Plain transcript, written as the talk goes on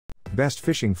Best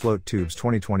Fishing Float Tubes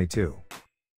 2022.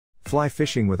 Fly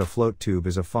fishing with a float tube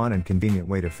is a fun and convenient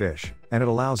way to fish, and it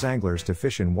allows anglers to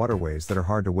fish in waterways that are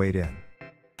hard to wade in.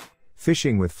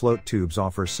 Fishing with float tubes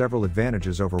offers several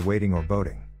advantages over wading or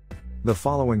boating. The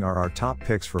following are our top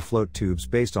picks for float tubes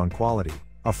based on quality,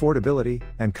 affordability,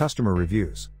 and customer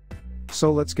reviews.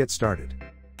 So let's get started.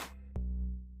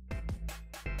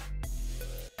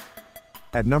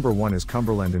 At number 1 is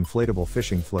Cumberland Inflatable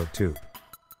Fishing Float Tube.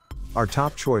 Our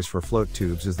top choice for float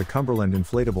tubes is the Cumberland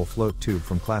Inflatable Float Tube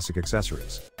from Classic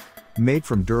Accessories. Made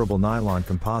from durable nylon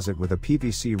composite with a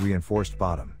PVC reinforced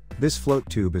bottom, this float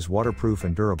tube is waterproof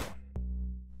and durable.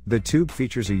 The tube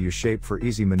features a U-shape for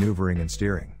easy maneuvering and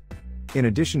steering. In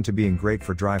addition to being great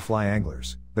for dry fly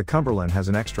anglers, the Cumberland has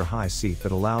an extra high seat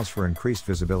that allows for increased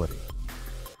visibility.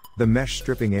 The mesh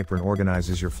stripping apron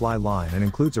organizes your fly line and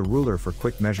includes a ruler for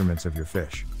quick measurements of your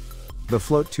fish. The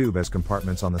float tube has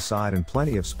compartments on the side and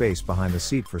plenty of space behind the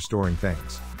seat for storing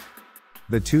things.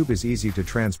 The tube is easy to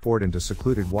transport into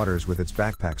secluded waters with its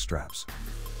backpack straps.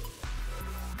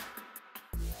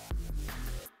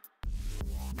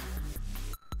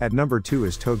 At number 2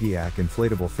 is Togiak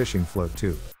Inflatable Fishing Float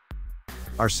Tube.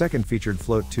 Our second featured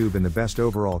float tube in the best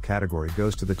overall category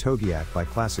goes to the Togiak by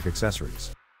Classic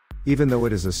Accessories. Even though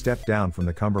it is a step down from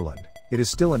the Cumberland, it is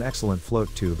still an excellent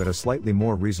float tube at a slightly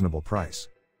more reasonable price.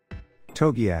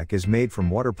 Togiak is made from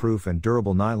waterproof and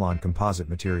durable nylon composite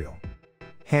material.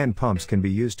 Hand pumps can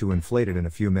be used to inflate it in a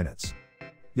few minutes.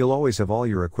 You'll always have all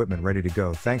your equipment ready to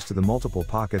go thanks to the multiple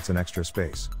pockets and extra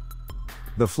space.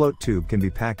 The float tube can be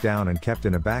packed down and kept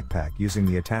in a backpack using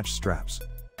the attached straps.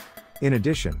 In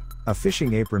addition, a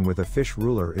fishing apron with a fish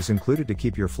ruler is included to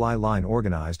keep your fly line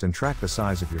organized and track the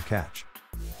size of your catch.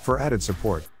 For added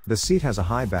support, the seat has a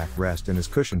high back rest and is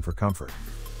cushioned for comfort.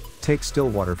 Take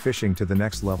stillwater fishing to the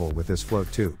next level with this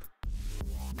float tube.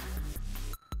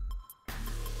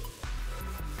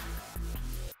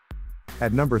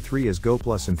 At number 3 is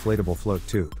Goplus Inflatable Float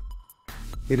Tube.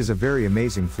 It is a very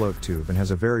amazing float tube and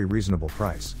has a very reasonable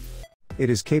price.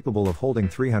 It is capable of holding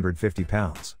 350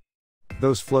 pounds.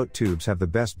 Those float tubes have the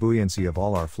best buoyancy of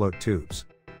all our float tubes.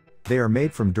 They are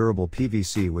made from durable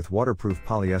PVC with waterproof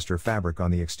polyester fabric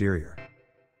on the exterior.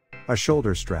 A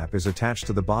shoulder strap is attached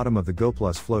to the bottom of the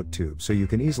Goplus float tube so you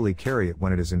can easily carry it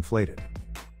when it is inflated.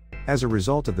 As a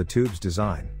result of the tube's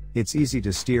design, it's easy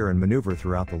to steer and maneuver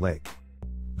throughout the lake.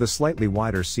 The slightly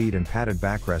wider seat and padded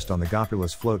backrest on the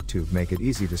Goplus float tube make it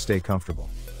easy to stay comfortable.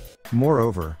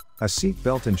 Moreover, a seat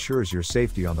belt ensures your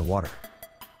safety on the water.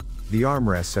 The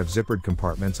armrests have zippered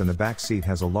compartments and the back seat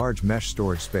has a large mesh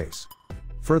storage space.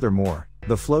 Furthermore,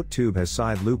 the float tube has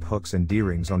side loop hooks and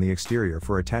D-rings on the exterior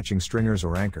for attaching stringers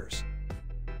or anchors.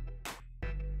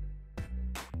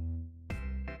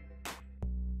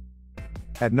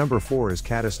 At number 4 is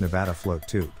Caddis Nevada Float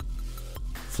Tube.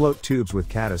 Float tubes with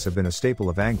Caddis have been a staple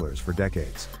of anglers for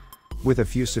decades. With a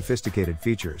few sophisticated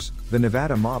features, the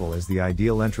Nevada model is the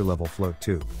ideal entry-level float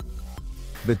tube.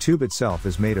 The tube itself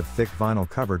is made of thick vinyl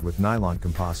covered with nylon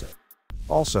composite.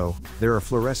 Also, there are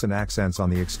fluorescent accents on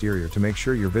the exterior to make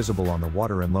sure you're visible on the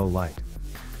water in low light.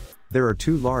 There are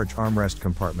 2 large armrest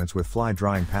compartments with fly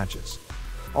drying patches.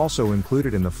 Also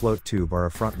included in the float tube are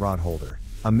a front rod holder,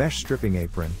 a mesh stripping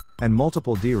apron, and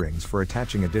multiple D-rings for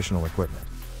attaching additional equipment.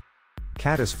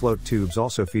 Caddis float tubes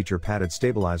also feature padded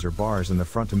stabilizer bars in the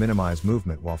front to minimize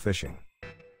movement while fishing.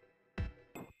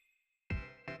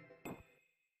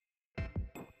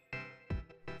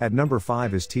 At number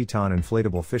 5 is Teton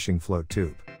Inflatable Fishing Float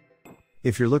Tube.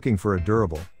 If you're looking for a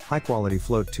durable, high-quality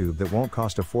float tube that won't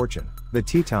cost a fortune, the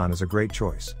Teton is a great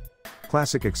choice.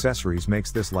 Classic Accessories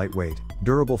makes this lightweight,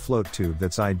 durable float tube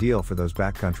that's ideal for those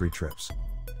backcountry trips.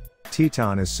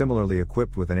 Teton is similarly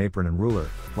equipped with an apron and ruler,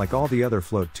 like all the other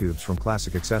float tubes from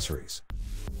Classic Accessories.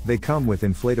 They come with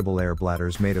inflatable air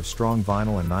bladders made of strong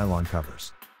vinyl and nylon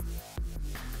covers.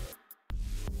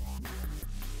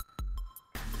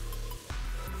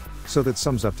 So that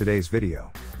sums up today's video.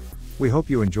 We hope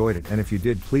you enjoyed it, and if you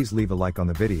did, please leave a like on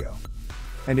the video.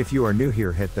 And if you are new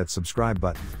here, hit that subscribe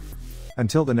button.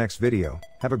 Until the next video,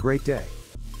 have a great day.